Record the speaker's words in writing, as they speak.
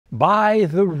By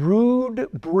the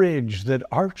rude bridge that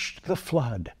arched the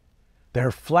flood,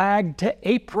 their flag to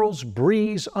April's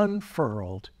breeze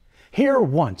unfurled, here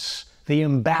once the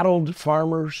embattled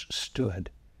farmers stood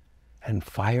and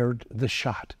fired the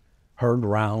shot heard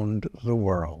round the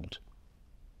world.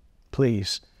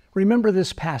 Please remember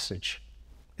this passage.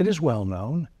 It is well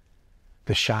known.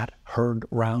 The shot heard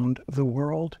round the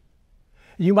world.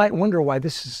 You might wonder why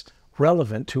this is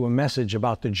relevant to a message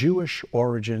about the Jewish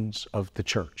origins of the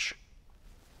church.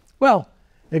 Well,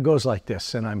 it goes like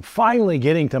this, and I'm finally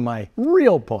getting to my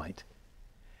real point.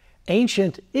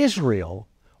 Ancient Israel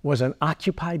was an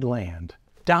occupied land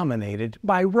dominated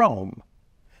by Rome,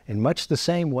 in much the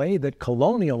same way that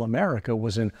colonial America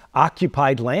was an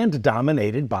occupied land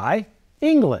dominated by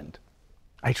England.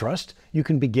 I trust you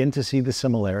can begin to see the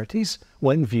similarities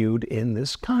when viewed in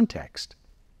this context.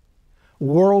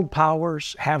 World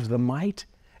powers have the might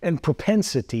and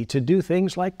propensity to do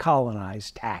things like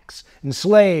colonize, tax,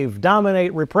 enslave,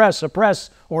 dominate, repress, oppress,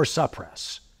 or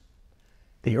suppress.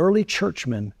 The early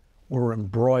churchmen were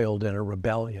embroiled in a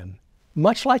rebellion,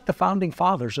 much like the founding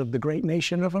fathers of the great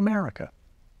nation of America.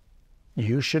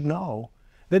 You should know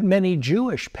that many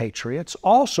Jewish patriots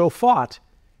also fought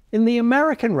in the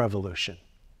American Revolution,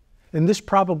 and this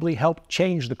probably helped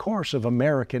change the course of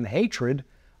American hatred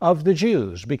of the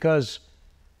Jews, because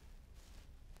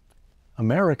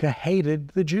America hated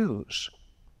the Jews.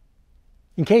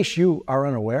 In case you are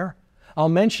unaware, I'll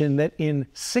mention that in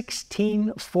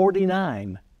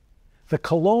 1649, the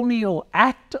Colonial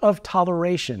Act of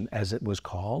Toleration, as it was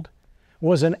called,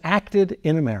 was enacted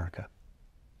in America.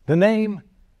 The name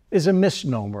is a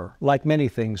misnomer, like many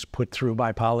things put through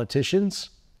by politicians.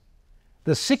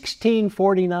 The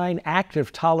 1649 Act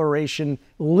of Toleration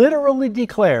literally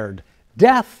declared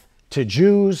death to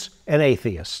Jews and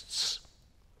atheists.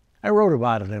 I wrote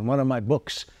about it in one of my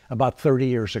books about 30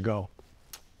 years ago.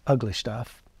 Ugly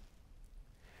stuff.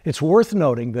 It's worth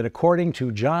noting that according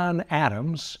to John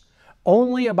Adams,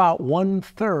 only about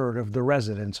 1/3 of the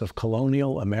residents of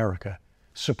colonial America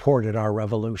supported our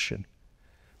revolution,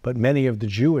 but many of the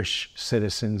Jewish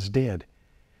citizens did.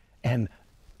 And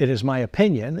it is my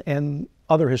opinion, and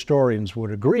other historians would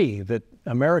agree, that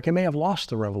America may have lost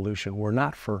the revolution were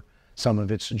not for some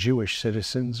of its Jewish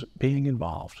citizens being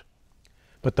involved.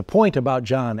 But the point about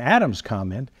John Adams'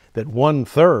 comment that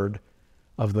 1/3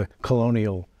 of the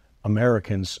colonial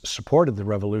Americans supported the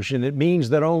revolution, it means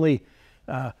that only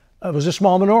it was a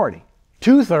small minority.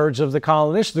 2/3 of the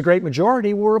colonists, the great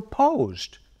majority, were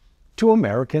opposed to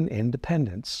American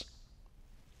independence.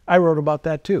 I wrote about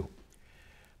that too.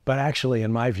 But actually,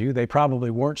 in my view, they probably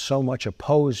weren't so much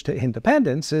opposed to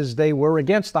independence as they were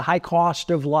against the high cost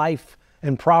of life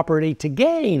and property to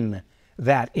gain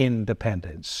that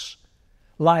independence.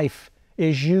 Life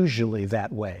is usually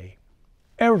that way.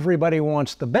 Everybody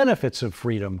wants the benefits of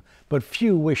freedom, but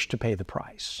few wish to pay the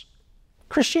price.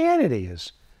 Christianity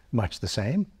is much the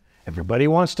same. Everybody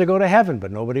wants to go to heaven,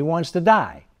 but nobody wants to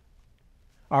die.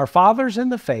 Our fathers in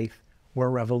the faith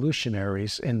were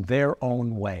revolutionaries in their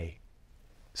own way.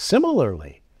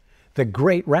 Similarly, the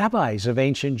great rabbis of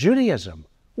ancient Judaism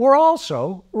were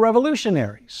also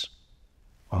revolutionaries.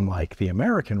 Unlike the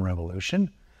American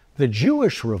Revolution, the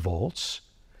Jewish revolts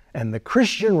and the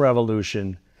Christian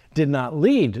Revolution did not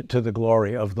lead to the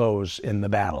glory of those in the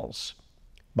battles.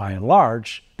 By and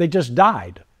large, they just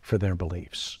died for their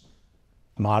beliefs.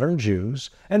 Modern Jews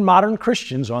and modern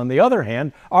Christians, on the other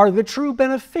hand, are the true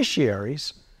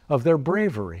beneficiaries of their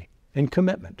bravery and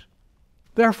commitment.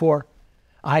 Therefore,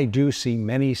 I do see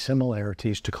many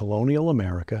similarities to colonial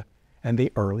America and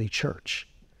the early church.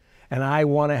 And I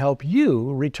want to help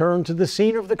you return to the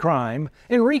scene of the crime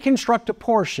and reconstruct a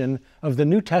portion of the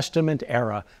New Testament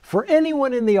era for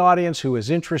anyone in the audience who is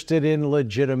interested in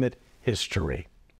legitimate history.